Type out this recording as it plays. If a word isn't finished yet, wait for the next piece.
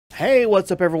Hey, what's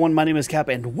up everyone? My name is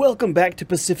Cappy and welcome back to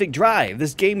Pacific Drive.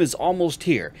 This game is almost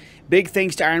here. Big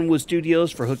thanks to Ironwood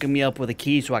Studios for hooking me up with a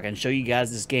key so I can show you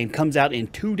guys this game. Comes out in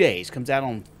 2 days. Comes out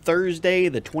on Thursday,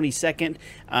 the 22nd.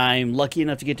 I'm lucky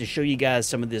enough to get to show you guys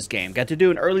some of this game. Got to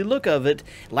do an early look of it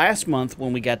last month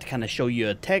when we got to kind of show you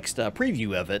a text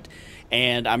preview of it,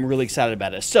 and I'm really excited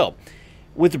about it. So,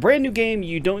 with the brand new game,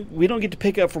 we don't get to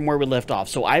pick up from where we left off.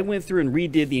 So I went through and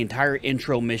redid the entire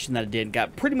intro mission that I did,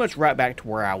 got pretty much right back to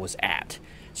where I was at.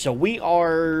 So we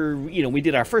are, we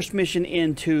did our first mission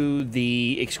into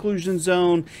the exclusion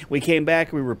zone. We came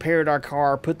back, we repaired our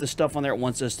car, put the stuff on there it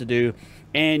wants us to do,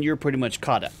 and you're pretty much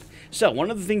caught up. So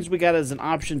one of the things we got as an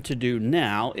option to do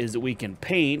now is that we can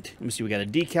paint. Let me see, we got a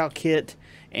decal kit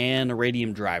and a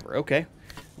radium driver. Okay.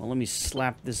 Well, let me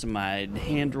slap this in my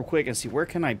hand real quick and see, where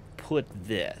can I put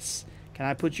this? Can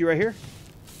I put you right here?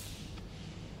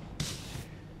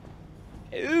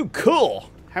 Ooh, cool.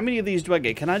 How many of these do I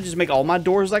get? Can I just make all my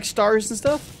doors like stars and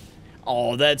stuff?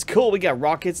 Oh, that's cool. We got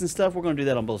rockets and stuff. We're going to do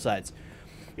that on both sides.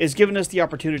 It's given us the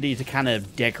opportunity to kind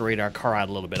of decorate our car out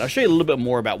a little bit. I'll show you a little bit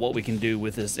more about what we can do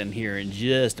with this in here in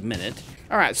just a minute.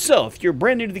 Alright, so if you're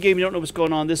brand new to the game, you don't know what's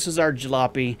going on, this is our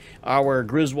Jalopy, our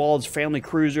Griswold's family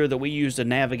cruiser that we use to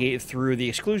navigate through the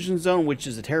exclusion zone, which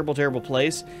is a terrible, terrible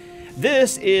place.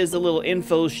 This is the little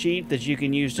info sheet that you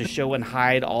can use to show and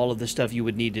hide all of the stuff you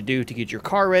would need to do to get your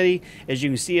car ready. As you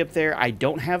can see up there, I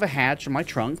don't have a hatch in my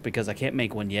trunk because I can't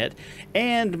make one yet.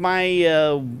 And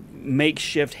my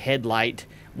makeshift headlight,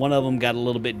 one of them got a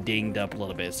little bit dinged up a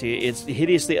little bit. See, it's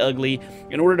hideously ugly.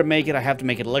 In order to make it, I have to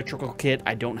make an electrical kit.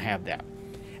 I don't have that.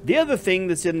 The other thing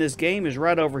that's in this game is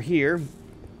right over here.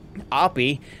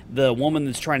 Oppie, the woman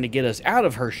that's trying to get us out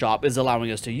of her shop, is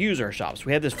allowing us to use our shops.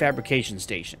 We have this fabrication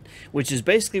station, which is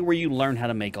basically where you learn how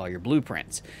to make all your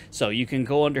blueprints. So you can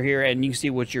go under here and you can see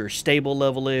what your stable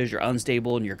level is, your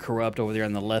unstable, and your corrupt over there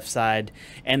on the left side.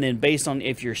 And then based on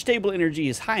if your stable energy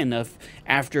is high enough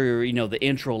after, the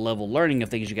intro level learning of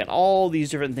things, you got all these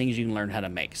different things you can learn how to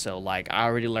make. So like I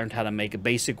already learned how to make a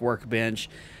basic workbench.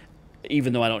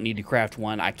 Even though I don't need to craft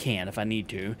one, I can if I need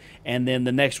to. And then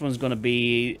the next one's going to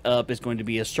be up. It's going to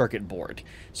be a circuit board.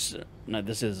 So, no,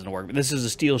 this isn't a work. This is a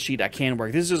steel sheet. I can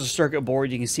work. This is a circuit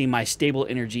board. You can see my stable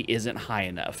energy isn't high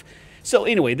enough. So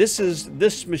anyway, this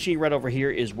machine right over here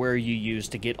is where you use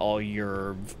to get all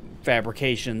your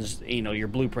fabrications, your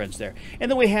blueprints there.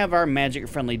 And then we have our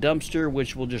magic-friendly dumpster,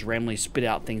 which will just randomly spit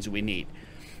out things that we need.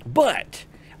 But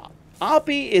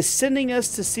Oppie is sending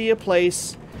us to see a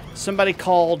place. Somebody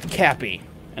called Cappy,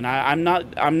 and I'm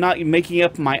not making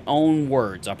up my own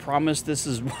words. I promise this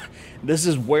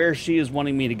is where she is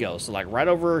wanting me to go. So like right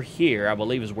over here, I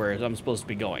believe is where I'm supposed to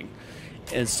be going.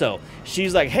 And so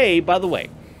she's like, hey, by the way,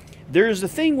 there's a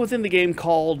thing within the game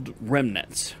called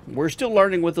remnants. We're still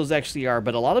learning what those actually are,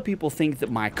 but a lot of people think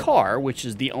that my car, which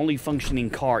is the only functioning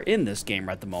car in this game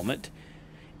right at the moment,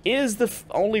 is the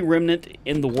only remnant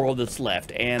in the world that's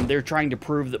left, and they're trying to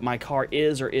prove that my car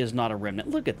is or is not a remnant.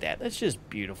 Look at that. That's just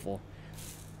beautiful.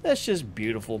 That's just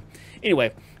beautiful.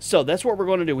 Anyway, so that's what we're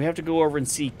going to do. We have to go over and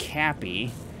see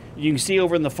Cappy. You can see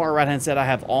over in the far right-hand side, I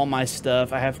have all my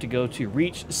stuff. I have to go to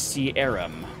reach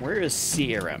Serum. Where is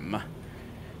Serum?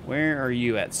 Where are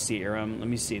you at, Serum? Let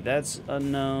me see. That's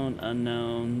unknown,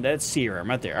 unknown. That's Serum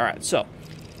right there. All right, so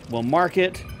we'll mark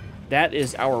it. That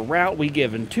is our route. We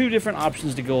given 2 different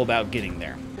options to go about getting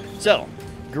there. So,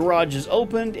 garage is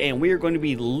opened, and we are going to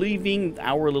be leaving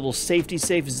our little safety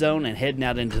safe zone and heading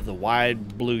out into the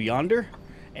wide blue yonder,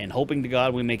 and hoping to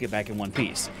God we make it back in one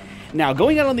piece. Now,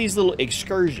 going out on these little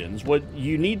excursions, what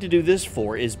you need to do this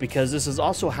for is because this is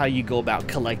also how you go about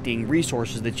collecting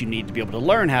resources that you need to be able to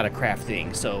learn how to craft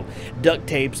things. So, duct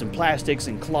tapes and plastics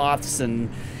and cloths and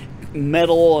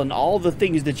metal and all the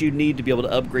things that you need to be able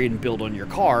to upgrade and build on your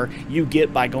car, you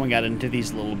get by going out into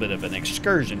these little bit of an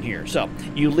excursion here. So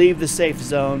you leave the safe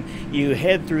zone, you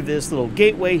head through this little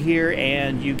gateway here,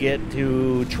 and you get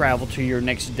to travel to your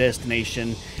next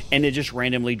destination, and it just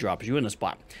randomly drops you in a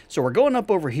spot. So we're going up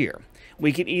over here.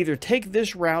 We can either take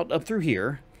this route up through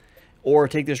here or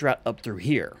take this route up through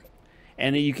here.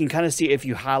 And you can kind of see if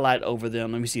you highlight over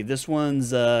them. Let me see. This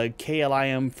one's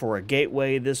KLIM for a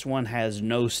gateway. This one has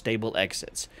no stable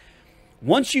exits.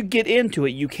 Once you get into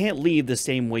it, you can't leave the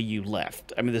same way you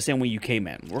left. I mean, the same way you came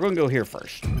in. We're going to go here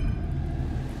first.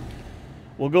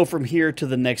 We'll go from here to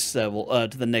the next level,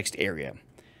 to the next area.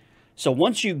 So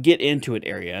once you get into an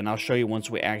area, and I'll show you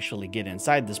once we actually get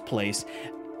inside this place,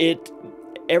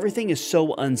 everything is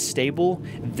so unstable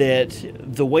that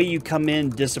the way you come in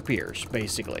disappears,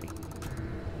 basically.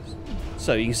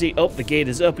 So you can see, oh, the gate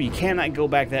is up. You cannot go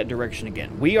back that direction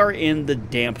again. We are in the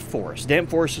damp forest.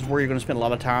 Damp forest is where you're going to spend a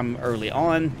lot of time early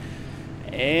on.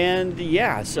 And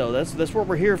yeah, so that's what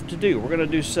we're here to do. We're gonna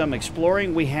do some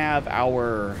exploring. We have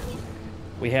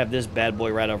this bad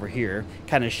boy right over here.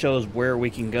 Kind of shows where we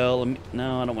can go.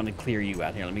 No, I don't want to clear you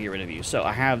out here. Let me get rid of you. So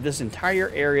I have this entire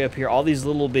area up here. All these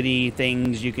little bitty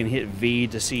things. You can hit V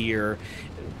to see your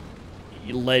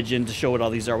legend to show what all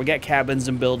these are. We got cabins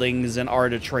and buildings and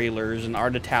ARDA trailers and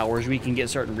ARDA towers. We can get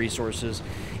certain resources.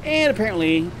 And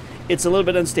apparently it's a little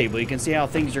bit unstable. You can see how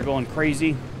things are going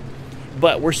crazy.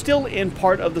 But we're still in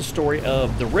part of the story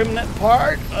of the Remnant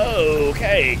part.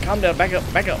 Okay, calm down. Back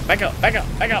up, back up, back up, back up,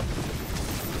 back up.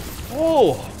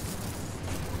 Oh.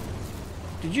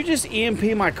 Did you just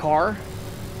EMP my car?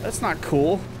 That's not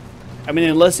cool. I mean,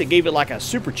 unless it gave it like a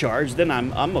supercharge, then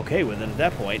I'm okay with it at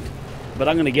that point. But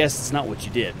I'm going to guess it's not what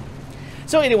you did.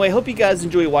 So anyway, hope you guys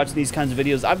enjoy watching these kinds of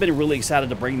videos. I've been really excited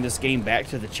to bring this game back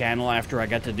to the channel after I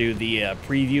got to do the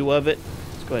preview of it.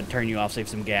 Let's go ahead and turn you off, save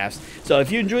some gas. So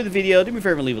if you enjoyed the video, do me a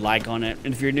favor and leave a like on it.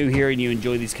 And if you're new here and you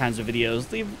enjoy these kinds of videos,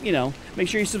 make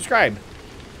sure you subscribe.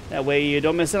 That way you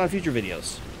don't miss out on future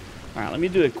videos. All right, let me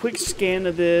do a quick scan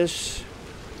of this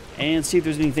and see if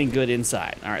there's anything good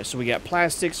inside. All right, so we got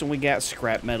plastics and we got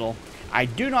scrap metal. I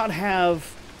do not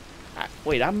have.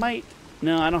 Wait, I might.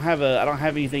 No, I don't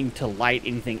have anything to light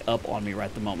anything up on me right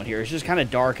at the moment here. It's just kind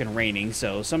of dark and raining,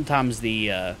 so sometimes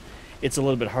it's a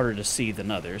little bit harder to see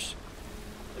than others.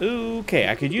 Okay,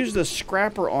 I could use the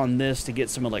scrapper on this to get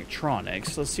some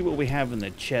electronics. Let's see what we have in the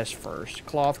chest first.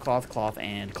 Cloth, cloth, cloth,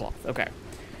 and cloth. Okay.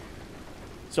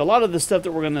 So a lot of the stuff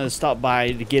that we're going to stop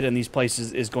by to get in these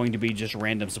places is going to be just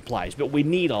random supplies. But we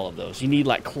need all of those. You need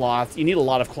like cloth. You need a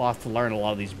lot of cloth to learn a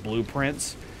lot of these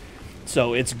blueprints.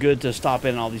 So it's good to stop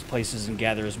in all these places and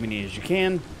gather as many as you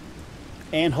can.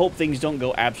 And hope things don't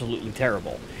go absolutely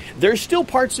terrible. There's still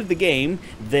parts of the game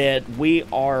that we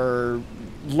are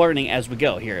learning as we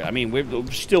go here. I mean, we're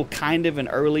still kind of in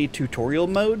early tutorial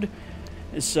mode.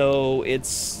 So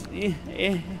it's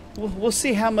we'll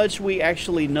see how much we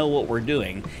actually know what we're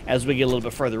doing as we get a little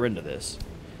bit further into this.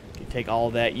 You take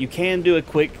all that. You can do a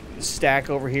quick stack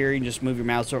over here. You can just move your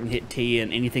mouse over and hit T,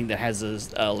 and anything that has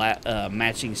a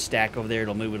matching stack over there,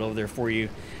 it'll move it over there for you.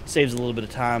 Saves a little bit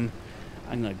of time.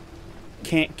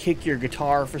 Can't kick your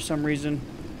guitar for some reason.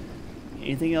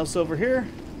 Anything else over here?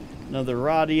 Another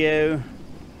radio.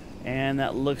 And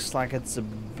that looks like it's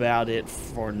about it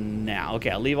for now.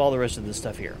 Okay, I'll leave all the rest of this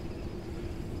stuff here.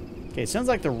 Okay, it sounds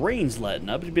like the rain's letting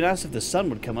up. It'd be nice if the sun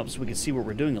would come up so we could see what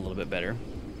we're doing a little bit better.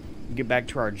 Get back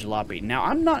to our jalopy. Now,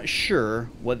 I'm not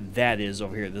sure what that is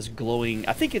over here. This glowing...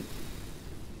 I think it...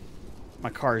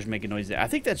 My car is making noise there. I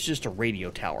think that's just a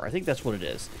radio tower. I think that's what it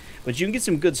is. But you can get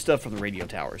some good stuff from the radio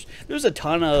towers. There's a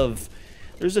ton of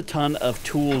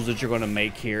tools that you're going to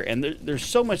make here, and there's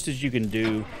so much that you can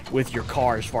do with your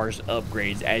car as far as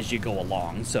upgrades as you go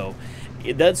along. So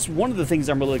that's one of the things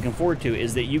I'm really looking forward to,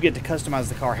 is that you get to customize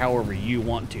the car however you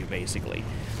want to, basically.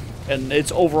 And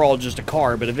it's overall just a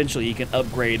car, but eventually you can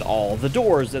upgrade all the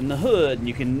doors and the hood, and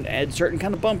you can add certain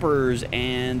kind of bumpers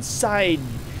and side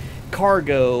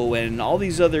cargo and all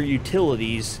these other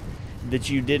utilities that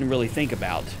you didn't really think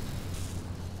about.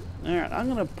 Alright,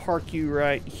 I'm going to park you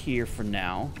right here for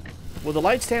now. Will the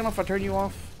lights stand off if I turn you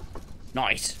off?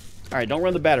 Nice. Alright, don't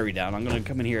run the battery down. I'm going to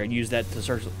come in here and use that to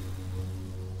search.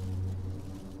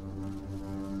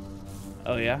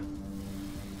 Oh, yeah?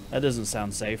 That doesn't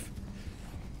sound safe.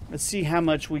 Let's see how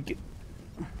much we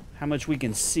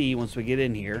can see once we get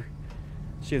in here.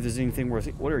 See if there's anything worth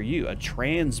it. What are you? A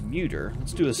transmuter.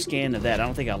 Let's do a scan of that. I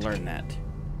don't think I learned that.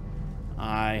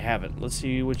 I haven't. Let's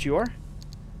see what you are.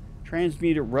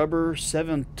 Transmuter rubber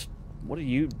 7. What are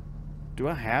you? Do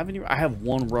I have any? I have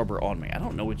 1 rubber on me. I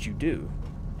don't know what you do.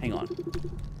 Hang on.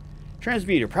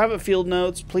 Transmuter. Private field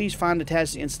notes. Please find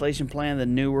attached the installation plan, the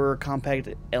newer compact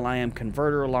LIM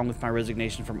converter, along with my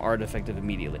resignation from ARD effective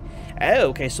immediately. Oh,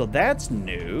 okay. So that's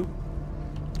new.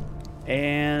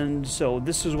 And so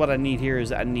this is what I need here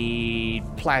is I need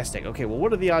plastic. Okay, well,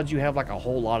 what are the odds you have like a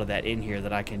whole lot of that in here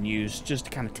that I can use just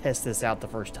to kind of test this out the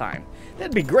first time?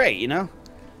 That'd be great, you know?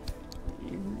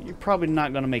 You're probably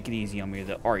not going to make it easy on me,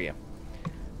 though, are you?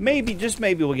 Maybe, just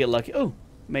maybe we'll get lucky. Oh,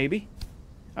 maybe.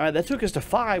 All right, that took us to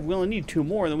 5. We only need 2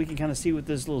 more, and then we can kind of see what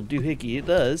this little doohickey it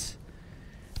does.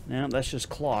 Now, that's just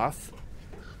cloth.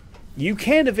 You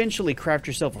can eventually craft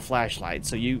yourself a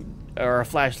flashlight, or a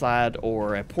flashlight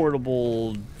or a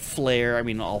portable flare. I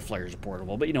mean, all flares are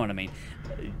portable, but you know what I mean.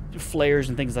 Flares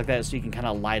and things like that, so you can kind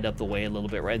of light up the way a little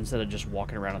bit, right, instead of just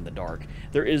walking around in the dark.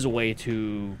 There is a way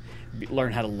to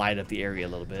learn how to light up the area a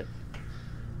little bit.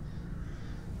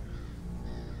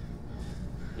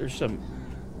 There's some...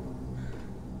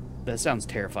 That sounds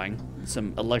terrifying.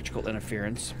 Some electrical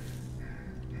interference.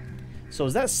 So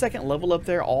is that second level up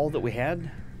there all that we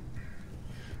had?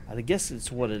 I guess it's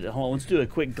what it... Hold on, let's do a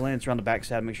quick glance around the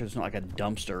backside, make sure there's not like a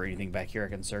dumpster or anything back here I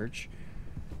can search.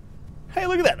 Hey,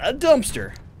 look at that, a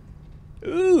dumpster.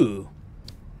 Ooh.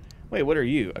 Wait, what are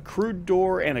you? A crude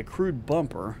door and a crude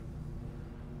bumper.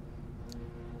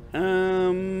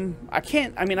 I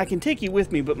can take you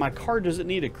with me, but my car doesn't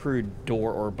need a crude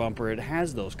door or bumper. It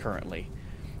has those currently.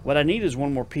 What I need is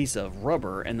one more piece of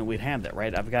rubber, and then we'd have that,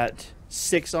 right? I've got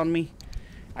 6 on me.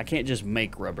 I can't just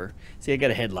make rubber. See, I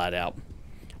got a headlight out.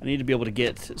 I need to be able to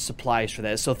get supplies for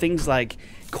that. So things like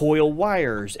coil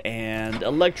wires and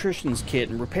electrician's kit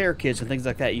and repair kits and things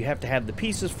like that, you have to have the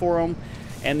pieces for them,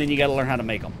 and then you got to learn how to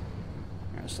make them.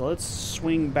 All right, so let's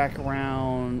swing back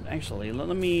around. Actually,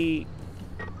 let me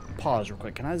pause real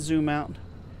quick. Can I zoom out?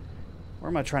 Where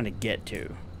am I trying to get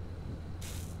to?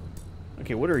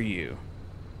 Okay, what are you?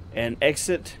 An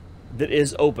exit that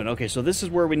is open. Okay, so this is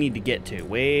where we need to get to.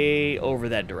 Way over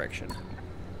that direction.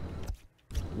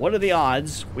 What are the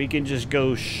odds we can just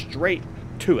go straight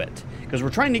to it? Because we're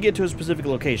trying to get to a specific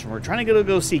location. We're trying to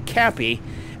go see Cappy,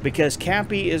 because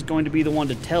Cappy is going to be the one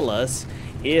to tell us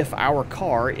if our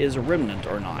car is a remnant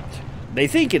or not. They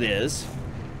think it is,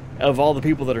 of all the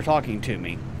people that are talking to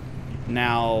me.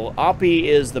 Now, Oppie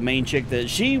is the main chick that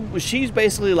she's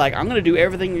basically like, I'm going to do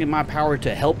everything in my power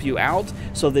to help you out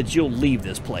so that you'll leave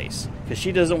this place. Because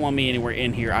she doesn't want me anywhere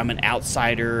in here. I'm an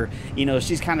outsider. You know,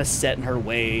 she's kind of set in her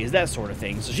ways, that sort of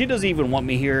thing. So she doesn't even want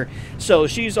me here. So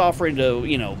she's offering to,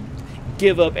 you know,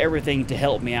 give up everything to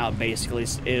help me out, basically,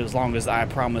 as long as I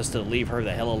promise to leave her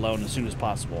the hell alone as soon as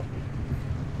possible.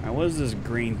 All right, what is this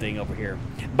green thing over here?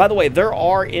 By the way, there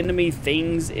are enemy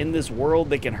things in this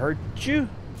world that can hurt you.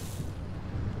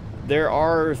 There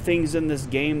are things in this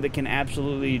game that can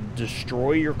absolutely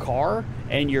destroy your car,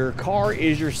 and your car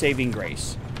is your saving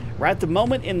grace. Right at the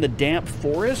moment in the damp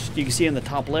forest, you can see in the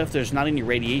top left there's not any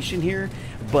radiation here,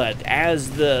 but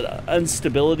as the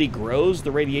instability grows,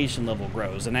 the radiation level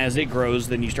grows, and as it grows,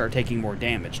 then you start taking more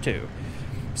damage too.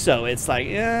 So it's like,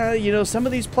 you know, some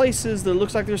of these places that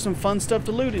looks like there's some fun stuff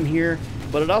to loot in here,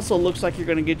 but it also looks like you're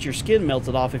going to get your skin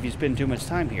melted off if you spend too much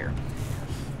time here.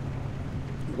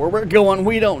 Where we're going,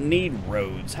 we don't need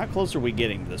roads. How close are we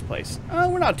getting to this place?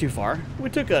 We're not too far. We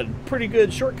took a pretty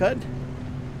good shortcut.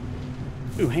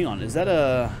 Ooh, hang on. Is that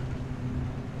a...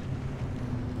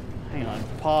 Hang on.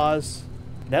 Pause.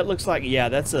 That looks like... Yeah,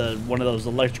 that's one of those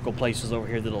electrical places over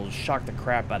here that'll shock the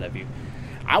crap out of you.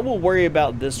 I will worry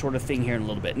about this sort of thing here in a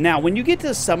little bit. Now, when you get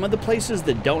to some of the places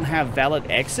that don't have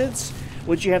valid exits,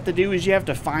 what you have to do is you have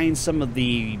to find some of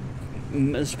the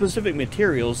specific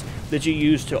materials that you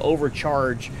use to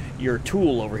overcharge your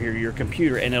tool over here, your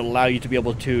computer, and it'll allow you to be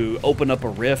able to open up a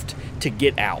rift to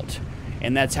get out.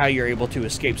 And that's how you're able to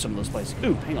escape some of those places.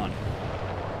 Ooh, hang on.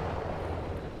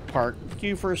 Park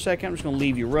you for a second. I'm just going to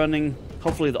leave you running.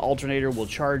 Hopefully the alternator will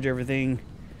charge everything.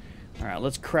 Alright,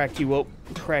 let's crack you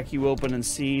open and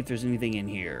see if there's anything in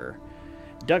here.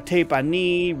 Duct tape I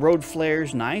need. Road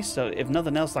flares, nice. So if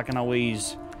nothing else, I can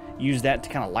always use that to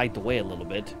kind of light the way a little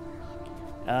bit.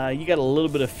 You got a little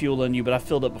bit of fuel in you, but I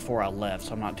filled up before I left,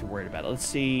 so I'm not too worried about it. Let's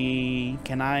see.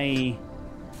 Can I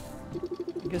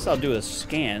guess I'll do a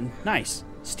scan. Nice.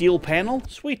 Steel panel?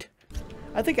 Sweet.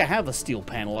 I think I have a steel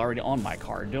panel already on my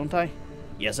car, don't I?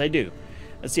 Yes, I do.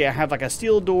 Let's see. I have like a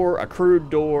steel door, a crude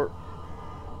door.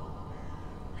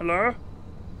 Hello?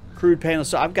 Crude panel.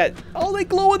 So I've got... Oh, they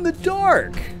glow in the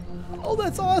dark. Oh,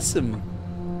 that's awesome.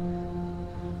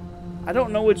 I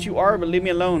don't know what you are, but leave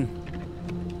me alone.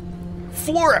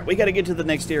 Floor it! We gotta get to the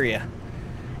next area.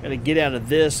 Gotta get out of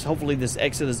this. Hopefully this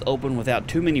exit is open without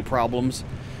too many problems.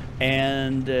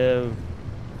 And,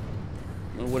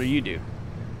 what do you do?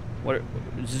 What,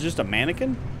 is it just a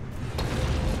mannequin?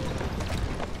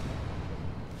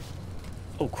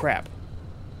 Oh, crap.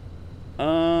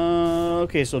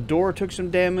 Okay, so door took some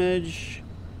damage.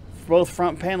 Both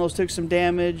front panels took some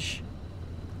damage.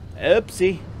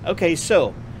 Oopsie. Okay,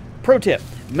 so, pro tip.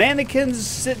 Mannequins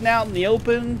sitting out in the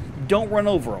open, don't run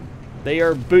over them. They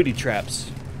are booty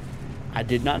traps. I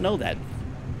did not know that.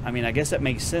 I mean, I guess that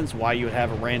makes sense why you would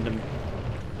have a random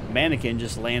mannequin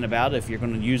just laying about if you're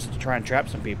going to use it to try and trap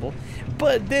some people.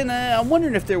 But then I'm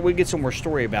wondering if we get some more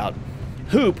story about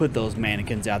who put those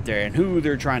mannequins out there and who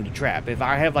they're trying to trap. If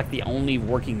I have like the only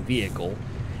working vehicle,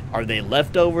 are they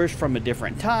leftovers from a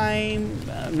different time?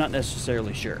 I'm not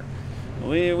necessarily sure.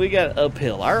 We got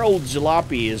uphill. Our old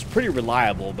jalopy is pretty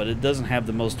reliable, but it doesn't have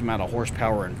the most amount of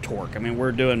horsepower and torque. I mean,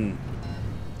 we're doing,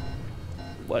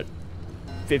 what,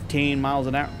 15 miles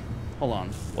an hour? Hold on.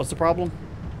 What's the problem?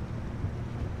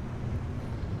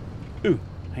 Ooh,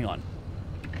 hang on.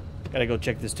 Gotta go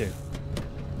check this too.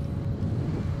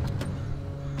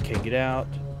 Okay, get out.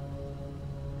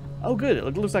 Oh, good.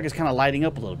 It looks like it's kind of lighting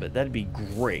up a little bit. That'd be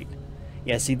great.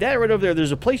 Yeah, see that right over there?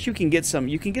 There's a place you can get some.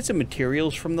 You can get some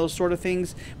materials from those sort of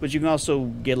things, but you can also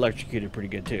get electrocuted pretty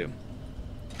good too.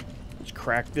 Let's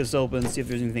crack this open, see if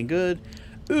there's anything good.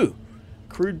 Ooh,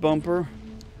 crude bumper.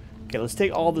 Okay, let's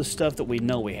take all the stuff that we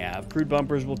know we have. Crude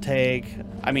bumpers we'll take.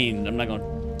 I mean, I'm not going to...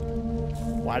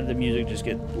 Why did the music just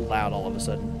get loud all of a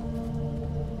sudden?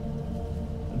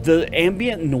 The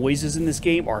ambient noises in this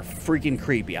game are freaking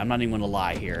creepy. I'm not even going to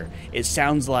lie here. It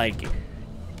sounds like...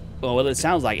 Well, it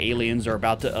sounds like aliens are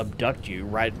about to abduct you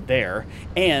right there.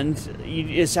 And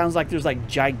it sounds like there's like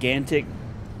gigantic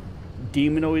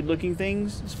demonoid-looking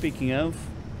things. Speaking of...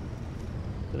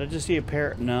 Did I just see a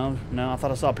pair? No, I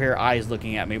thought I saw a pair of eyes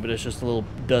looking at me, but it's just little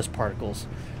dust particles.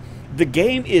 The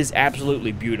game is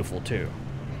absolutely beautiful, too.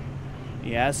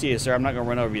 Yeah, I see you, sir. I'm not going to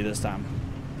run over you this time.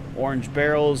 Orange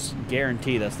barrels,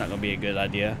 guarantee that's not going to be a good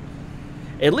idea.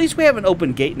 At least we have an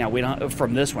open gate now. We don't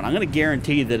from this one. I'm going to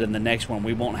guarantee that in the next one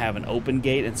we won't have an open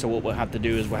gate, and so what we'll have to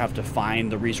do is we'll have to find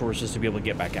the resources to be able to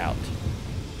get back out.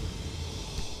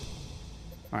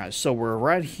 Alright, so we're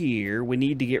right here. We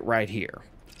need to get right here.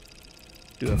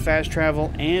 Do a fast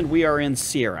travel, and we are in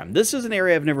Sierra. This is an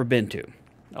area I've never been to.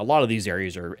 A lot of these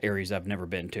areas are areas I've never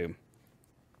been to.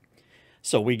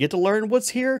 So we get to learn what's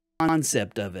here. The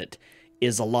concept of it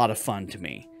is a lot of fun to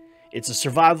me. It's a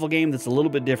survival game that's a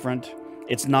little bit different.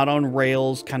 It's not on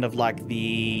rails, kind of like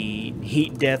the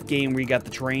Heat Death game where you got the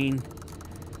train.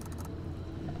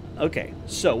 Okay,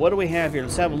 so what do we have here?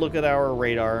 Let's have a look at our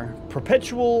radar.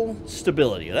 Perpetual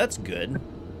stability. That's good.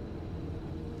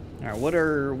 All right, what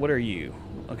are you?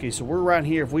 Okay, so we're right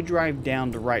here. If we drive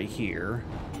down to right here,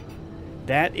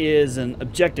 that is an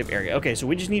objective area. Okay, so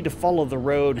we just need to follow the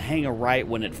road, hang a right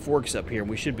when it forks up here, and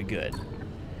we should be good.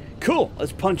 Cool,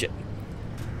 let's punch it.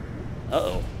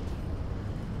 Uh-oh.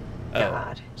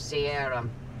 God, Sierra.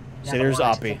 See, there's Never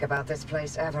want to Oppie. think about this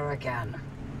place ever again.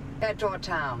 Head toward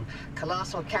town.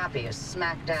 Colossal Cappy is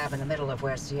smack dab in the middle of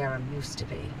where Sierra used to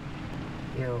be.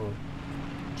 You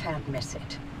can't miss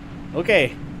it.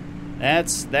 Okay,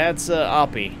 that's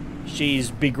Oppie. She's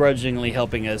begrudgingly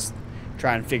helping us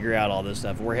try and figure out all this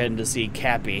stuff. We're heading to see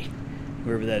Cappy,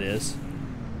 whoever that is.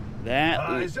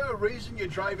 Is there a reason you're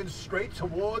driving straight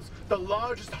towards the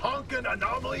largest honking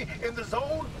anomaly in the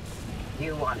zone?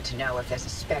 You want to know if there's a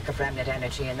speck of remnant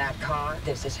energy in that car?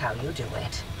 This is how you do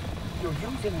it. You're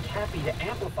using Cappy to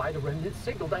amplify the remnant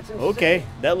signal. That's insane. Okay,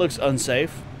 that looks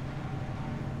unsafe.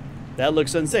 That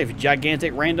looks unsafe.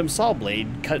 Gigantic random saw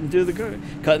blade cutting through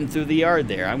the yard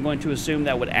there. I'm going to assume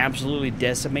that would absolutely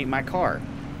decimate my car.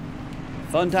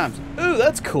 Fun times. Ooh,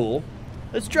 that's cool.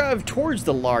 Let's drive towards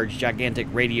the large, gigantic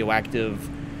radioactive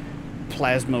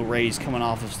plasma rays coming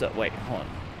off of stuff. Wait, hold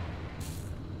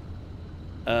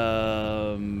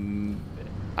on.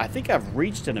 I think I've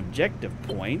reached an objective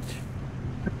point.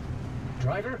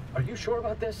 Driver, are you sure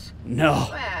about this? No.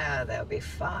 Well, they'll be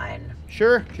fine.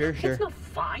 Sure. It's not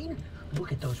fine.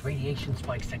 Look at those radiation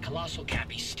spikes that Colossal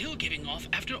Cappy's still giving off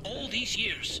after all these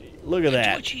years. Look at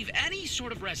that. To achieve any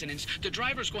sort of resonance, the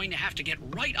driver's going to have to get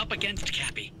right up against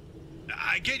Cappy.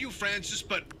 I get you, Francis,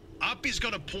 but Oppie's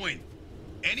got a point.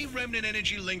 Any remnant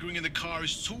energy lingering in the car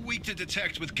is too weak to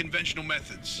detect with conventional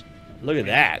methods. Look at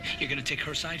that. You're going to take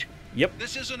her side? Yep.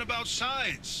 This isn't about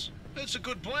science. It's a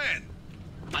good plan.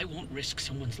 I won't risk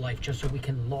someone's Life just so we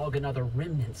can log another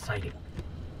remnant sighting.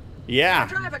 Yeah.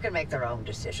 The driver can make their own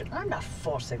decision. I'm not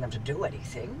forcing them to do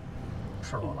anything.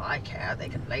 For all I care, they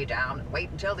can lay down and wait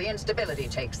until the instability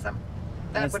takes them.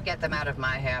 That would get them out of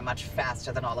my hair much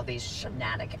faster than all of these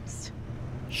shenanigans.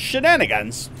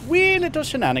 Shenanigans. Wee little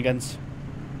shenanigans.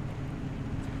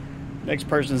 Next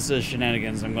person says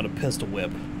shenanigans, I'm going to pistol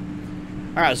whip.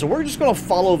 Alright, so we're just going to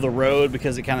follow the road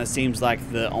because it kind of seems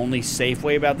like the only safe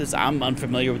way about this. I'm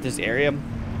unfamiliar with this area.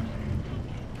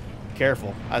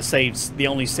 Careful. I say it's the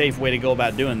only safe way to go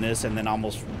about doing this and then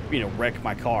almost, wreck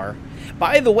my car.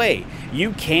 By the way,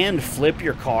 you can flip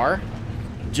your car,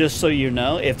 just so you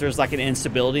know, if there's like an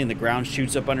instability and the ground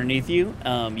shoots up underneath you.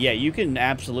 Yeah, you can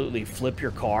absolutely flip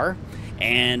your car,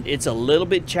 and it's a little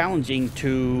bit challenging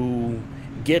to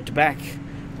get back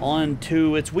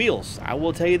onto its wheels. I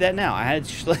will tell you that now.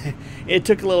 It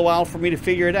took a little while for me to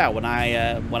figure it out when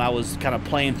I was kind of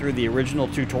playing through the original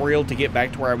tutorial to get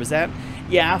back to where I was at.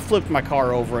 Yeah, I flipped my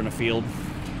car over in a field.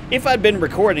 If I'd been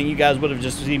recording, you guys would have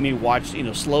just seen me watch,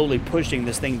 slowly pushing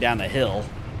this thing down the hill.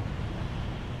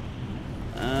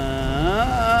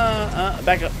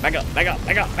 Back up.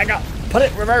 Put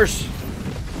it in reverse.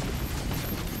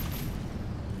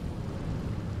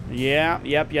 Yeah,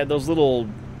 those little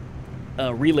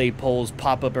relay poles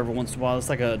pop up every once in a while. It's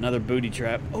like another booty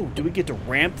trap. Oh, do we get to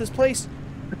ramp this place?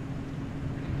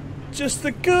 Just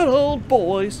the good old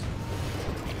boys.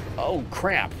 Oh,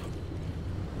 crap.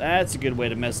 That's a good way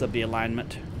to mess up the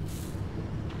alignment.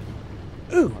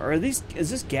 Ooh, is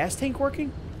this gas tank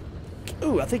working?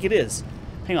 Ooh, I think it is.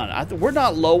 Hang on, we're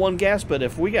not low on gas, but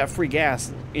if we got free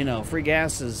gas, you know, free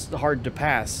gas is hard to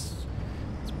pass.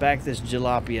 Let's back this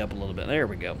jalopy up a little bit. There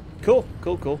we go. Cool,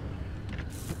 cool, cool.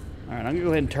 All right, I'm gonna go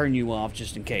ahead and turn you off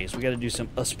just in case. We gotta do some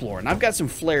exploring. I've got some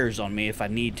flares on me if I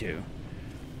need to.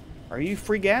 Are you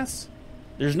free gas?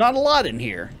 There's not a lot in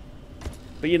here.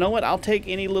 But you know what? I'll take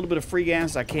any little bit of free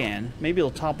gas I can. Maybe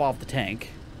it'll top off the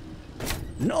tank.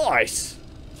 Nice!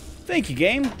 Thank you,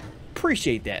 game.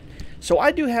 Appreciate that. So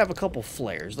I do have a couple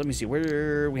flares. Let me see.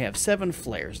 Where we have 7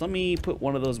 flares. Let me put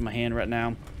one of those in my hand right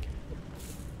now.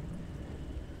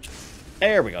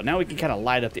 There we go. Now we can kind of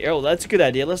light up the... Oh, that's a good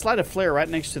idea. Let's light a flare right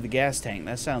next to the gas tank.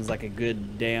 That sounds like a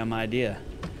good damn idea.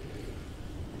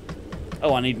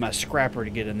 Oh, I need my scrapper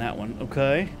to get in that one.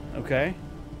 Okay. Okay.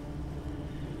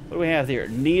 What do we have here?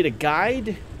 Need a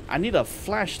guide? I need a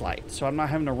flashlight, so I'm not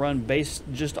having to run based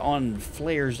just on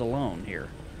flares alone here.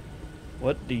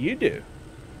 What do you do?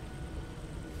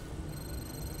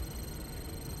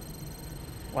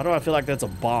 Why do I feel like that's a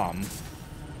bomb?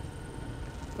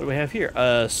 What do we have here?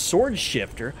 A sword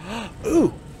shifter.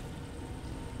 Ooh!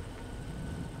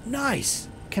 Nice!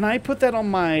 Can I put that on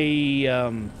my,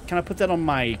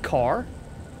 car?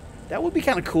 That would be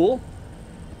kind of cool.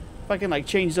 If I can, like,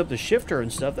 change up the shifter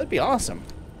and stuff, that'd be awesome.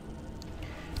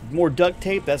 More duct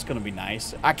tape, that's going to be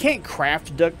nice. I can't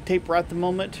craft duct tape right at the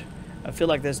moment. I feel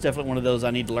like that's definitely one of those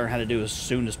I need to learn how to do as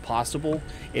soon as possible.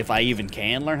 If I even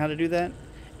can learn how to do that.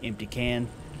 Empty can.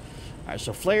 Alright,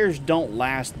 so flares don't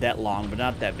last that long, but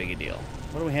not that big a deal.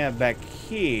 What do we have back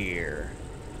here?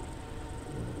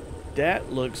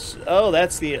 That looks... Oh,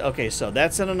 that's the... Okay, so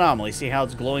that's an anomaly. See how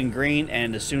it's glowing green,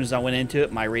 and as soon as I went into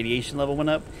it, my radiation level went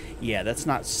up? Yeah, that's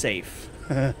not safe.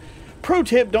 Pro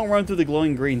tip, don't run through the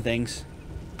glowing green things.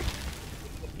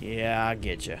 Yeah, I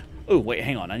get you. Oh, wait,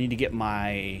 hang on. I need to get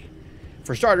my...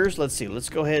 For starters, let's see. Let's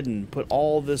go ahead and put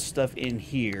all this stuff in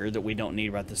here that we don't need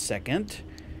right this second.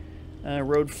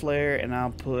 Road flare, and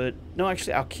I'll put... No,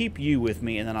 actually, I'll keep you with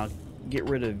me, and then I'll get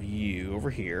rid of you over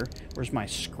here. Where's my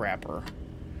scrapper?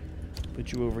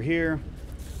 Put you over here.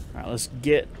 All right, let's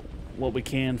get what we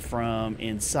can from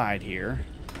inside here.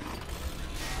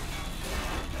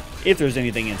 If there's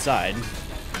anything inside.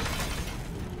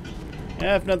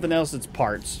 Yeah, if nothing else, it's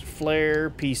parts. Flare,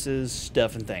 pieces,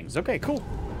 stuff, and things. Okay, cool.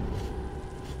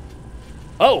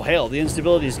 Oh, hell, the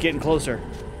instability is getting closer.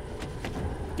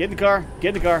 Get in the car. Get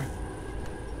in the car.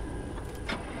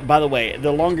 By the way,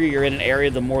 the longer you're in an area,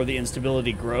 the more the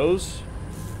instability grows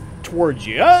towards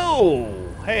you. Oh!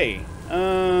 Hey.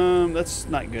 That's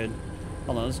not good.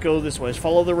 Hold on, let's go this way. Let's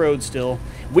follow the road still.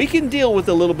 We can deal with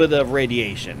a little bit of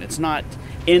radiation. It's not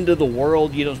end of the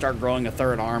world. You don't start growing a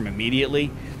third arm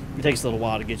immediately. It takes a little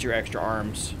while to get your extra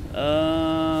arms.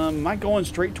 Am I going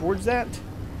straight towards that?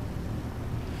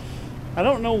 I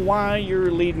don't know why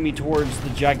you're leading me towards the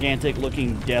gigantic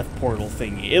looking death portal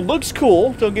thingy. It looks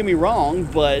cool, don't get me wrong,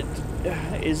 but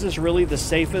is this really the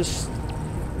safest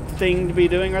thing to be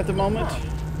doing at the moment?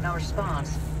 No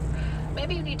response.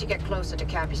 Maybe you need to get closer to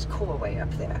Cappy's core way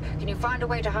up there. Can you find a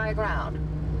way to high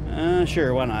ground?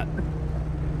 Sure, why not?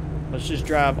 Let's just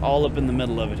drive all up in the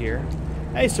middle of it here.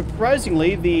 Hey,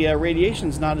 surprisingly, the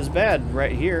radiation's not as bad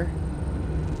right here.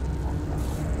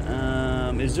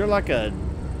 Is there like a...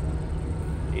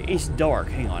 It's dark.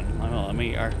 Hang on. Let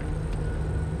me...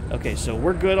 Okay, so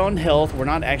we're good on health. We're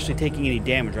not actually taking any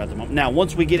damage right at the moment. Now,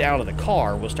 once we get out of the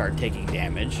car, we'll start taking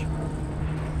damage.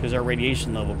 Because our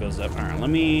radiation level goes up. Alright, let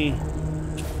me...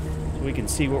 So we can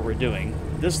see what we're doing.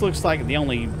 This looks like the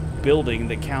only building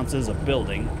that counts as a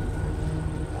building.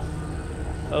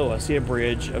 Oh, I see a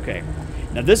bridge. Okay.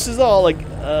 Now, this is all like...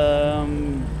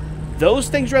 those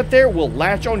things right there will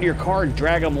latch onto your car and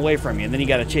drag them away from you. And then you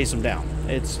got to chase them down.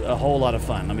 It's a whole lot of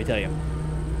fun, let me tell you.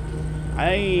 Am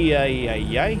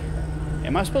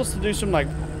I supposed to do some, like...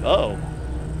 Uh-oh.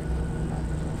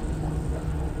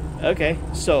 Okay,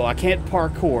 so I can't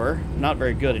parkour. Not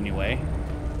very good, anyway.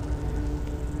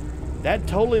 That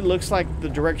totally looks like the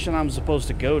direction I'm supposed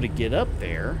to go to get up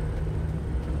there.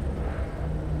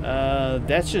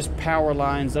 That's just power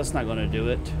lines. That's not going to do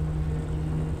it.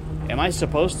 Am I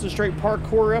supposed to straight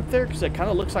parkour up there? Because it kind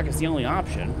of looks like it's the only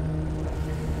option.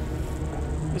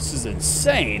 This is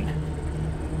insane.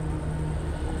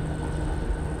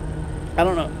 I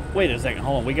don't know. Wait a second.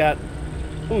 Hold on. We got...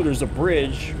 Ooh, there's a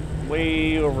bridge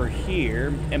way over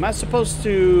here. Am I supposed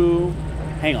to...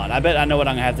 Hang on. I bet I know what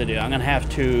I'm going to have to do. I'm going to have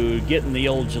to get in the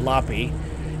old jalopy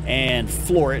and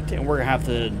floor it. And we're going to have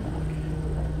to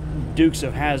Dukes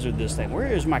of Hazzard this thing. Where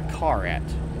is my car at?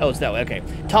 Oh, it's that way. Okay.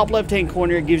 Top left-hand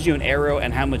corner gives you an arrow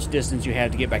and how much distance you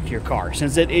have to get back to your car.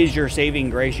 Since it is your saving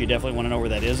grace, you definitely want to know where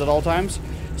that is at all times.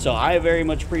 So I very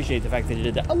much appreciate the fact that it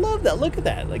did that. I love that. Look at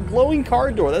that. Like glowing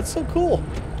car door. That's so cool.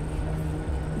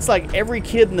 It's like every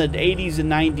kid in the 80s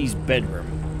and 90s bedroom.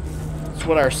 That's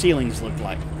what our ceilings look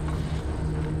like.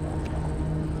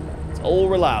 It's old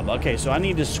reliable. Okay, so I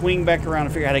need to swing back around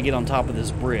and figure out how to get on top of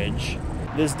this bridge.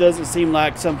 This doesn't seem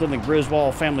like something the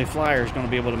Griswold Family Flyer is going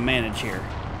to be able to manage here.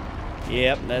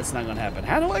 Yep, that's not going to happen.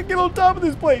 How do I get on top of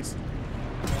this place?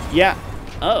 Yeah.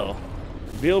 Uh-oh.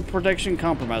 Build protection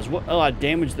compromise. What? Oh, I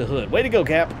damaged the hood. Way to go,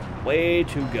 Cap. Way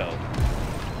to go.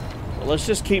 Well, let's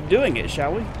just keep doing it,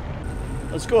 shall we?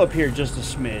 Let's go up here just a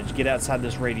smidge. Get outside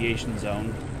this radiation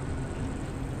zone.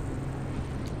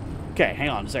 Okay, hang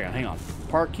on a second. Hang on.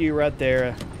 Park you right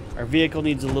there. Our vehicle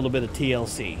needs a little bit of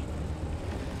TLC.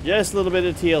 Just a little bit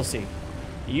of TLC.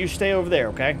 You stay over there,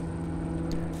 okay?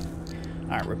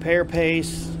 Alright, repair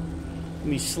pace. Let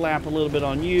me slap a little bit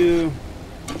on you.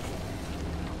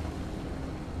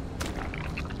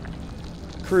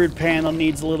 Crude panel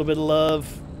needs a little bit of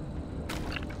love.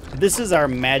 This is our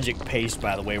magic paste,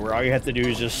 by the way, where all you have to do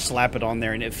is just slap it on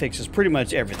there and it fixes pretty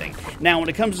much everything. Now, when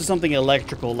it comes to something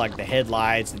electrical, like the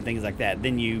headlights and things like that,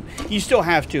 then you still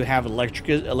have to have an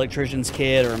electrician's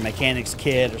kit or a mechanic's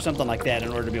kit or something like that in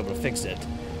order to be able to fix it.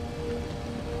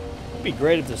 It'd be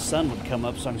great if the sun would come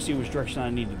up so I can see which direction I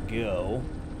need to go.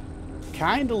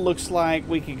 Kind of looks like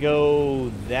we could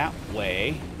go that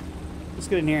way. Let's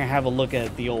get in here and have a look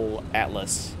at the old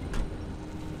atlas.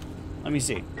 Let me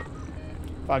see.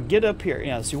 If I get up here,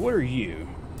 yeah, let's see, what are you?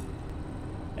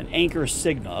 An anchor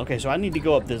signal. Okay, so I need to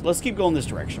go up this. Let's keep going this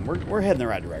direction. We're heading the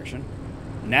right direction.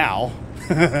 Now,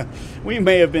 we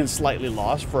may have been slightly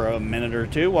lost for a minute or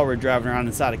two while we're driving around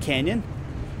inside a canyon.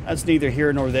 That's neither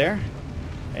here nor there.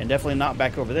 And definitely not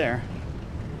back over there.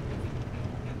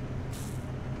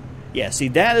 Yeah, see,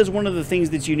 that is one of the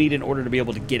things that you need in order to be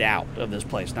able to get out of this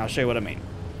place. Now, I'll show you what I mean.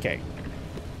 Okay.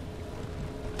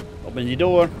 Open your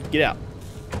door, get out.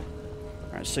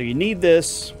 Alright, so you need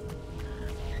this.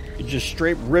 You just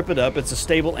straight rip it up. It's a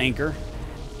stable anchor.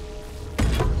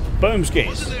 Boom skis.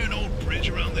 Wasn't there an old bridge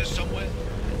around there somewhere?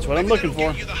 That's what I'm looking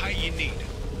for. Get you the height you need.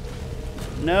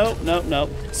 No, no, no.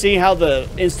 See how the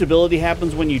instability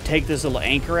happens when you take this little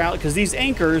anchor out? Because these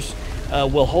anchors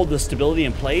will hold the stability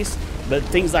in place, but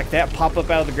things like that pop up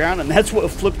out of the ground, and that's what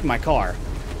flipped my car.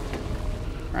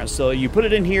 Alright, so you put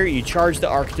it in here, you charge the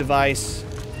arc device,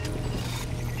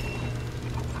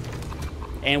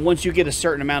 and once you get a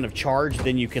certain amount of charge,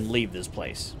 then you can leave this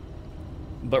place.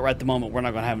 But right at the moment, we're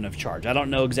not going to have enough charge. I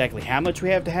don't know exactly how much we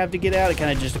have to get out. It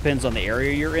kind of just depends on the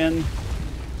area you're in.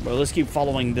 But let's keep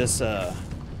following this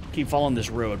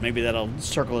road. Maybe that'll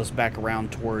circle us back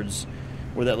around towards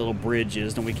where that little bridge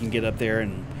is. Then we can get up there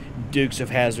and Dukes of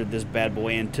Hazzard this bad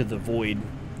boy into the void.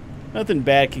 Nothing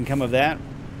bad can come of that.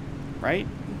 Right?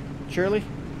 Surely?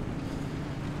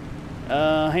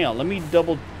 Hang on. Let me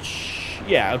double...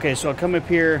 Yeah, okay, so I'll come up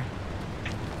here.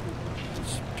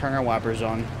 Let's turn our wipers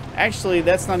on. Actually,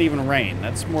 that's not even rain.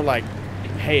 That's more like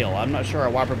hail. I'm not sure our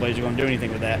wiper blades are going to do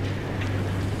anything with that.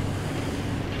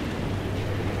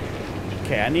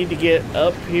 Okay, I need to get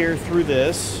up here through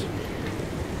this.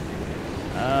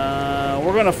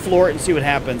 We're going to floor it and see what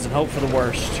happens and hope for the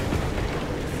worst.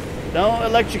 Don't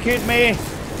electrocute me.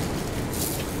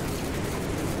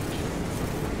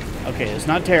 Okay, it's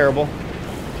not terrible.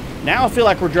 Now I feel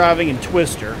like we're driving in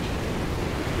Twister,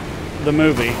 the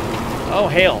movie. Oh,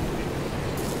 hell.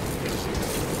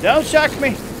 Don't shock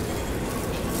me.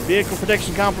 Vehicle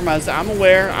protection compromised. I'm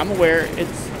aware.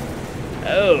 It's...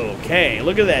 Okay,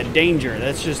 look at that danger.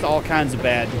 That's just all kinds of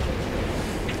bad.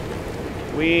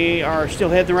 We are still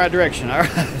heading the right direction. All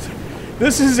right.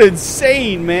 This is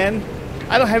insane, man.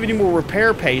 I don't have any more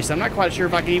repair paste. I'm not quite sure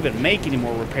if I can even make any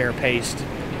more repair paste.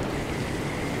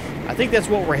 I think that's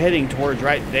what we're heading towards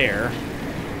right there.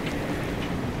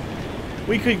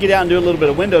 We could get out and do a little bit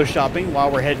of window shopping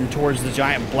while we're heading towards the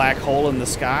giant black hole in the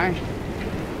sky.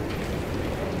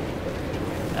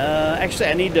 Actually,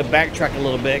 I need to backtrack a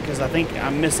little bit because I think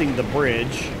I'm missing the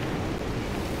bridge.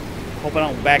 Hope I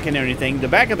don't back into anything. The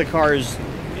back of the car is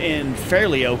in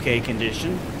fairly okay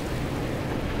condition.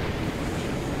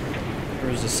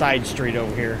 There's a side street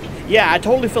over here. Yeah, I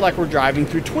totally feel like we're driving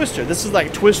through Twister. This is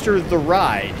like Twister the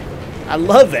ride. I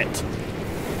love it.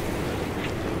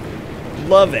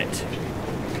 Love it.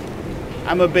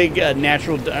 I'm a big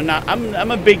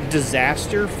I'm a big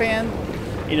disaster fan.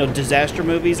 You know, disaster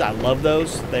movies. I love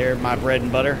those. They're my bread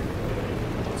and butter.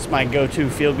 It's my go-to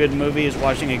feel-good movie is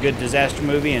watching a good disaster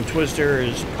movie, and Twister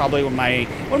is probably one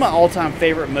of my all-time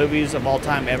favorite movies of all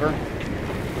time ever.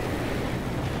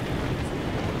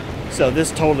 So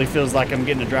this totally feels like I'm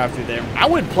getting a drive through there. I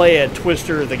would play a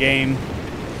Twister the game.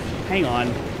 Hang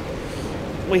on.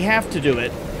 We have to do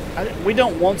it. We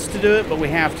don't want to do it, but we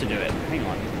have to do it. Hang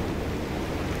on.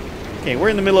 Okay, we're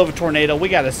in the middle of a tornado. We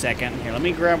got a second. Here, let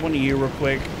me grab one of you real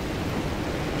quick.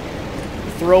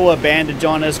 Throw a bandage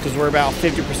on us because we're about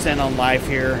 50% on life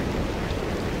here.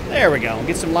 There we go.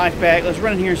 Get some life back. Let's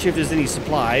run in here and see if there's any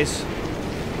supplies.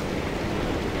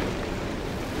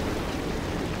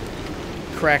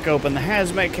 Crack open the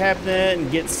hazmat cabinet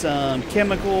and get some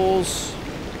chemicals.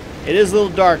 It is a little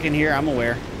dark in here, I'm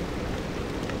aware.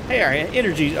 Hey,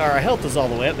 our health is all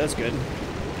the way up. That's good.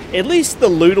 At least the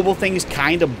lootable things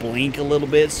kind of blink a little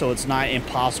bit, so it's not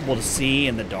impossible to see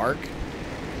in the dark.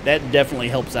 That definitely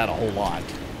helps out a whole lot.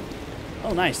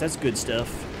 Oh, nice. That's good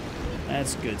stuff.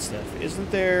 That's good stuff. Isn't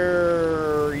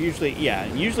there usually...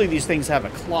 Yeah, usually these things have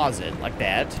a closet like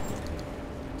that.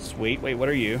 Sweet. Wait, what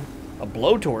are you? A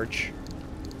blowtorch.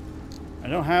 I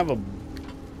don't have a...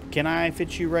 Can I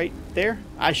fit you right there?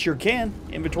 I sure can.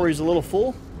 Inventory's a little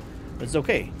full, but it's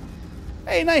okay.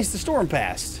 Hey, nice. The storm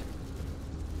passed.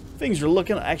 Things are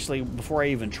looking... Actually, before I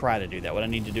even try to do that, what I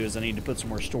need to do is I need to put some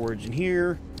more storage in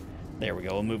here. There we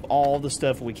go. We'll move all the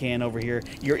stuff we can over here.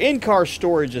 Your in-car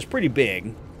storage is pretty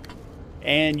big,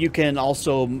 and you can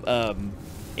also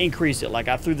increase it. Like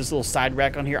I threw this little side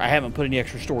rack on here. I haven't put any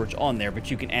extra storage on there, but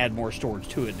you can add more storage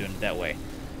to it doing it that way.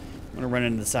 I'm going to run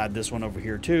into the side of this one over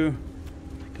here too,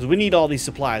 because we need all these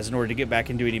supplies in order to get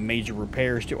back and do any major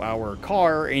repairs to our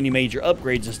car, any major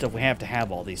upgrades and stuff. We have to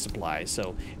have all these supplies,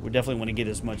 so we definitely want to get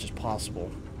as much as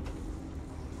possible.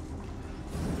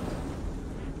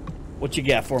 What you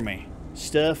got for me?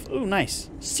 Stuff. Ooh, nice.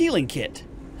 Sealing kit.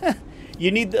 Huh.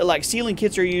 You need the, like, sealing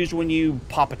kits are used when you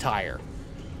pop a tire.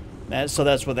 So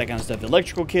that's what that kind of stuff.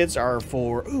 Electrical kits are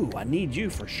for... Ooh, I need you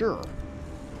for sure.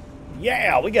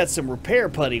 Yeah, we got some repair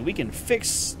putty. We can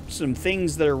fix some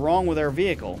things that are wrong with our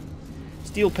vehicle.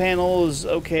 Steel panel is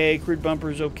okay. Crude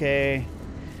bumper is okay.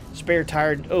 Spare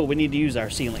tire. Oh, we need to use our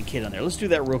sealing kit on there. Let's do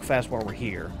that real fast while we're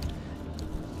here.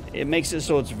 It makes it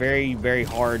so it's very, very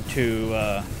hard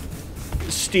to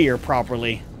steer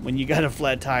properly when you got a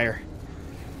flat tire.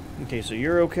 Okay, so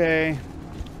you're okay.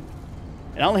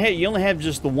 And you only have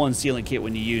just the one sealing kit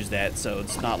when you use that, so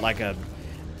it's not like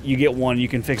you get one, you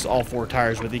can fix all 4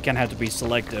 tires with it. You kind of have to be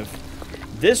selective.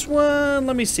 This one,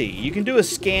 let me see. You can do a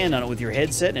scan on it with your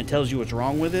headset, and it tells you what's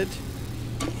wrong with it.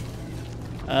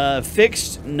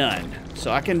 Fixed, none.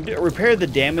 So I can repair the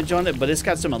damage on it, but it's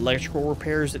got some electrical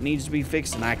repairs that needs to be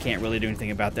fixed, and I can't really do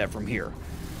anything about that from here.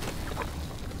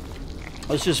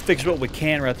 Let's just fix what we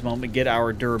can right at the moment, get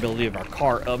our durability of our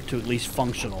car up to at least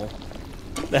functional.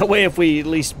 That way, if we at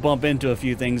least bump into a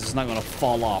few things, it's not going to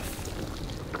fall off.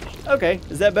 Okay,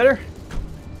 is that better?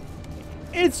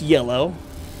 It's yellow.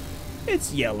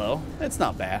 It's yellow. That's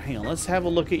not bad. Hang on, let's have a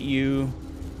look at you.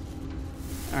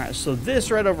 Alright, so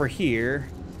this right over here,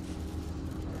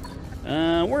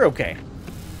 we're okay.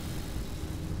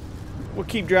 We'll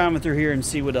keep driving through here and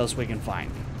see what else we can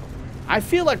find. I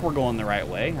feel like we're going the right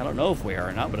way. I don't know if we are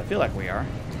or not, but I feel like we are.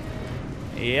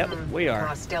 Yep, we are.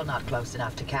 We're still not close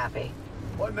enough to Cappy.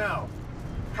 What now?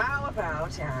 How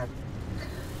about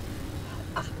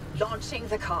launching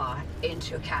the car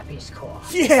into Cappy's core?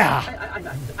 Yeah!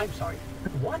 I'm sorry.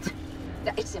 What?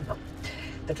 It's simple.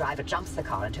 The driver jumps the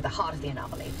car into the heart of the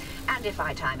anomaly, and if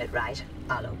I time it right,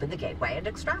 I'll open the gateway and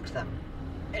extract them.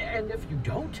 And if you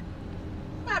don't?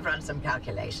 I've run some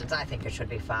calculations. I think it should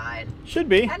be fine. Should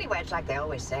be. Anyway, it's like they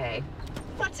always say.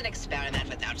 What's an experiment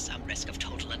without some risk of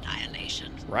total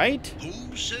annihilation? Right?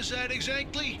 Who says that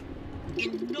exactly?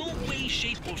 In no way,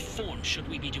 shape, or form should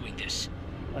we be doing this.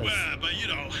 Well, but you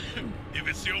know, if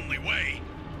it's the only way,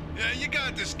 you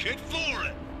got this, kid. Floor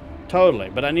it.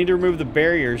 Totally, but I need to remove the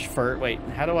barriers first. Wait,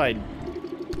 how do I...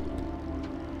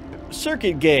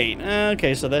 Circuit gate.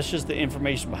 Okay, so that's just the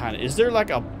information behind it. Is there like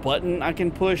a button I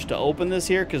can push to open this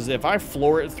here? Because if I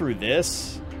floor it through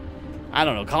this, I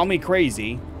don't know, call me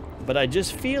crazy, but I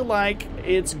just feel like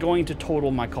it's going to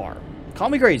total my car. Call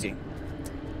me crazy.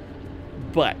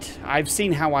 But I've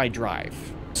seen how I drive.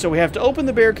 So we have to open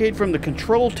the barricade from the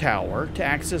control tower to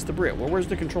access the bridge. Well, where's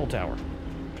the control tower?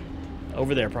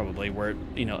 Over there, probably, where,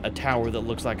 you know, a tower that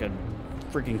looks like a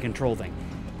freaking control thing.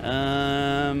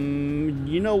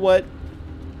 You know what?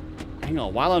 Hang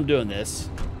on, while I'm doing this,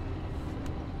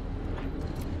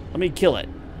 let me kill it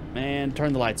and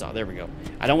turn the lights off. There we go.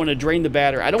 I don't want to drain the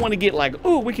battery. I don't want to get like,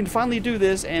 oh, we can finally do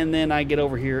this, and then I get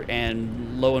over here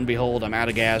and lo and behold, I'm out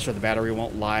of gas or the battery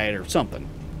won't light or something.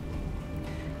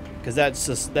 Because that's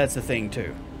the thing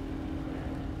too.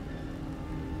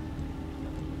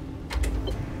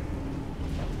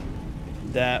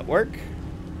 That work?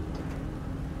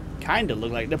 Kind of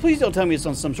look like. Now, please don't tell me it's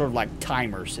on some sort of like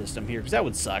timer system here, because that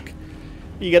would suck.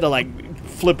 You got to like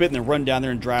flip it and then run down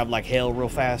there and drive like hell real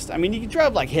fast. I mean, you can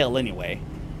drive like hell anyway.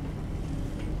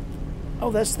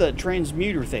 Oh, that's the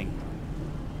transmuter thing.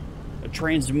 A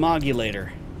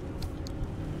transmodulator.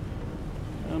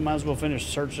 Well, might as well finish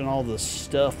searching all the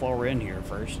stuff while we're in here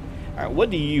first. All right, what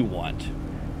do you want?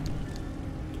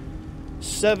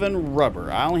 7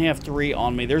 rubber. I only have 3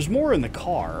 on me. There's more in the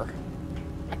car.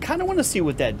 I kind of want to see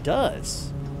what that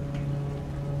does.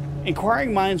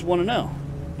 Inquiring minds want to know.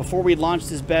 Before we launch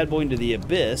this bad boy into the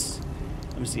abyss,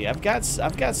 let me see. I've got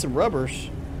some rubbers.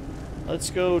 Let's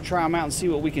go try them out and see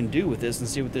what we can do with this and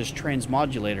see what this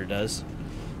transmodulator does.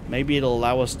 Maybe it'll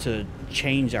allow us to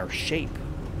change our shape.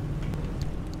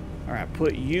 All right,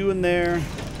 put you in there.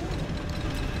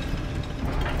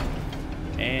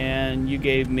 And you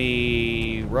gave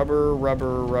me rubber,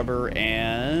 rubber, rubber,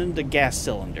 and a gas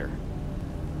cylinder.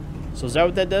 So is that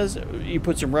what that does? You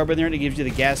put some rubber in there and it gives you the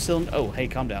gas cylinder? Oh, hey,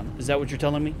 calm down. Is that what you're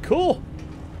telling me? Cool.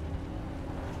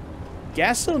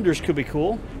 Gas cylinders could be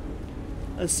cool.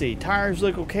 Let's see. Tires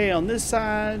look okay on this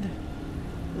side.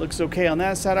 Looks okay on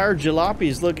that side. Our jalopy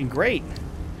is looking great.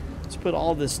 Let's put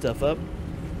all this stuff up.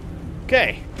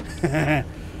 Okay.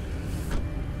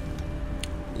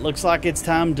 Looks like it's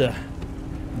time to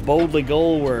boldly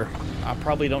go where I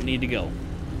probably don't need to go.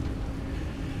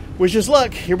 Wish us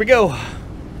luck. Here we go.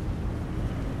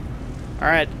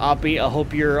 Alright, Oppie, I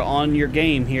hope you're on your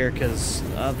game here, because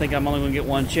I think I'm only going to get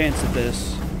one chance at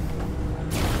this.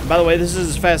 By the way, this is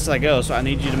as fast as I go, so I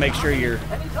need you to make sure you're...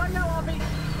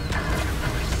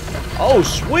 Oh,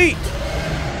 sweet!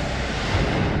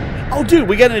 Oh, dude,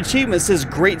 we got an achievement that says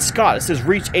Great Scott. It says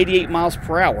reach 88 miles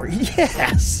per hour.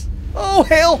 Yes! Oh,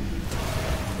 hell!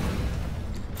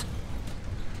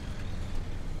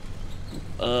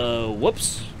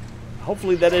 Whoops.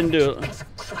 Hopefully that didn't do it.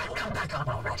 Come back on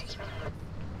already.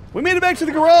 We made it back to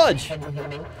the garage. Can you hear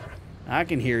me? I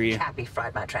can hear you. Cappy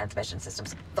fried my transmission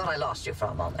systems. Thought I lost you for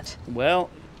a moment. Well,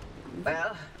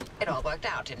 it all worked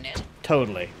out, didn't it?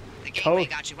 totally. The gateway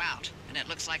got you out, and it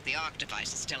looks like the Arc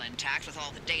device is still intact with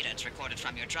all the data it's recorded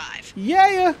from your drive.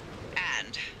 Yeah.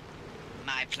 And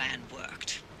my plan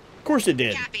worked. Of course it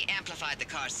did. Cappy amplified the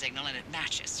car signal and it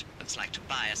matches. Looks like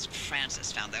Tobias and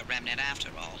Francis found their remnant after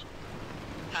all.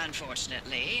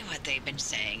 Unfortunately, what they've been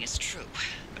saying is true.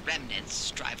 The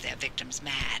remnants drive their victims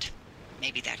mad.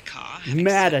 Maybe that car,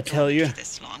 Mad, I tell you. for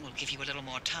this long, will give you a little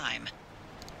more time.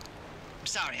 I'm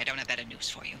sorry, I don't have better news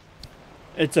for you.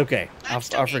 It's okay. I'm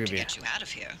still I'll game forgive to you. get you out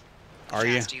of here. Are The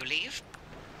you? faster you leave,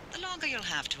 the longer you'll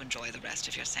have to enjoy the rest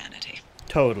of your sanity.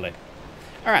 Totally.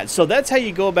 All right, so that's how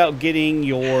you go about getting None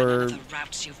your of the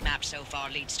routes you've mapped so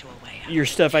far leads to a way out. your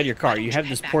stuff out of your Why car. don't You have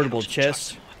head this back portable out and charge chest.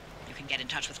 some more? You can get in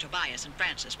touch with Tobias and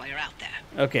Francis while you're out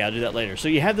there. Okay, I'll do that later. So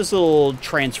you have this little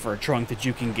transfer trunk that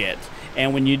you can get.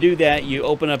 And when you do that, you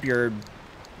open up your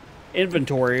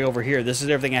inventory over here. This is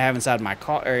everything I have inside my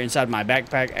car or inside my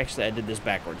backpack. Actually, I did this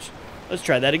backwards. Let's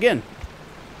try that again.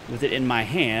 With it in my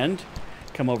hand,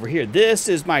 come over here. This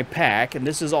is my pack, and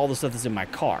this is all the stuff that's in my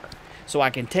car. So I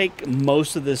can take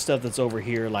most of this stuff that's over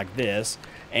here like this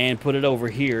and put it over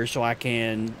here so I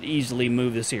can easily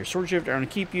move this here. Sword shifter, I'm going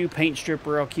to keep you. Paint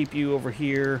stripper, I'll keep you over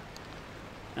here.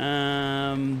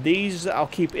 These I'll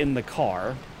keep in the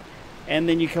car. And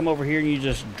then you come over here and you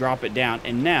just drop it down.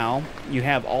 And now you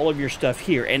have all of your stuff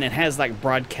here. And it has like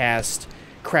broadcast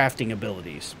crafting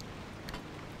abilities.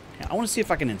 Now, I want to see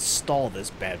if I can install this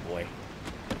bad boy.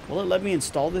 Will it let me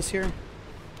install this here?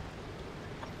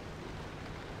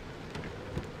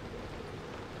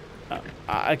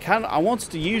 I want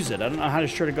to use it. I don't know how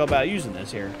to go about using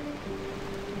this here.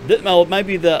 Well, it might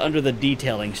be under the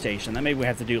detailing station. That maybe we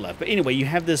have to do left. But anyway, you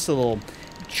have this little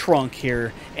trunk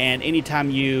here, and anytime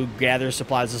you gather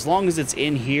supplies, as long as it's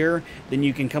in here, then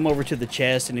you can come over to the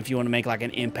chest, and if you want to make like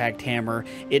an impact hammer,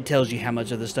 it tells you how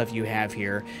much of the stuff you have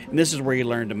here. And this is where you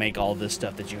learn to make all this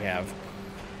stuff that you have.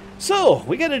 So,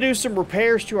 we got to do some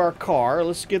repairs to our car.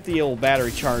 Let's get the old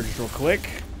battery charged real quick.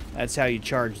 That's how you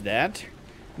charge that.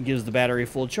 It gives the battery a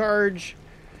full charge.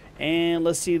 And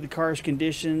let's see the car's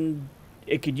condition.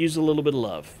 It could use a little bit of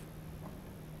love.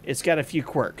 It's got a few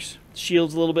quirks.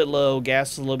 Shield's a little bit low,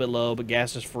 gas is a little bit low, but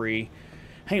gas is free.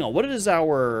 Hang on, what is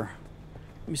our...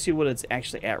 Let me see what it's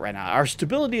actually at right now. Our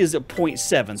stability is at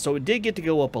 0.7, so it did get to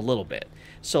go up a little bit.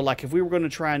 So, like, if we were going to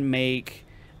try and make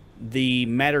the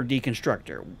matter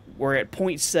deconstructor, we're at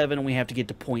 0.7 and we have to get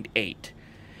to 0.8.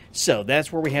 So,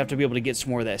 that's where we have to be able to get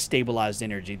some more of that stabilized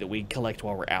energy that we collect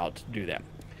while we're out to do that.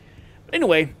 But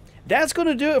anyway, that's going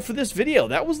to do it for this video.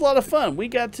 That was a lot of fun. We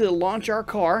got to launch our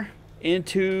car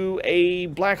into a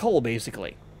black hole,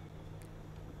 basically.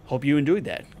 Hope you enjoyed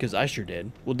that, because I sure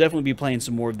did. We'll definitely be playing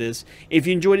some more of this. If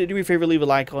you enjoyed it, do me a favor, leave a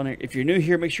like on it. If you're new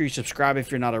here, make sure you subscribe if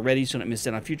you're not already, so you don't miss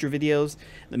out on future videos.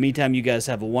 In the meantime, you guys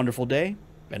have a wonderful day,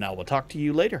 and I will talk to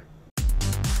you later.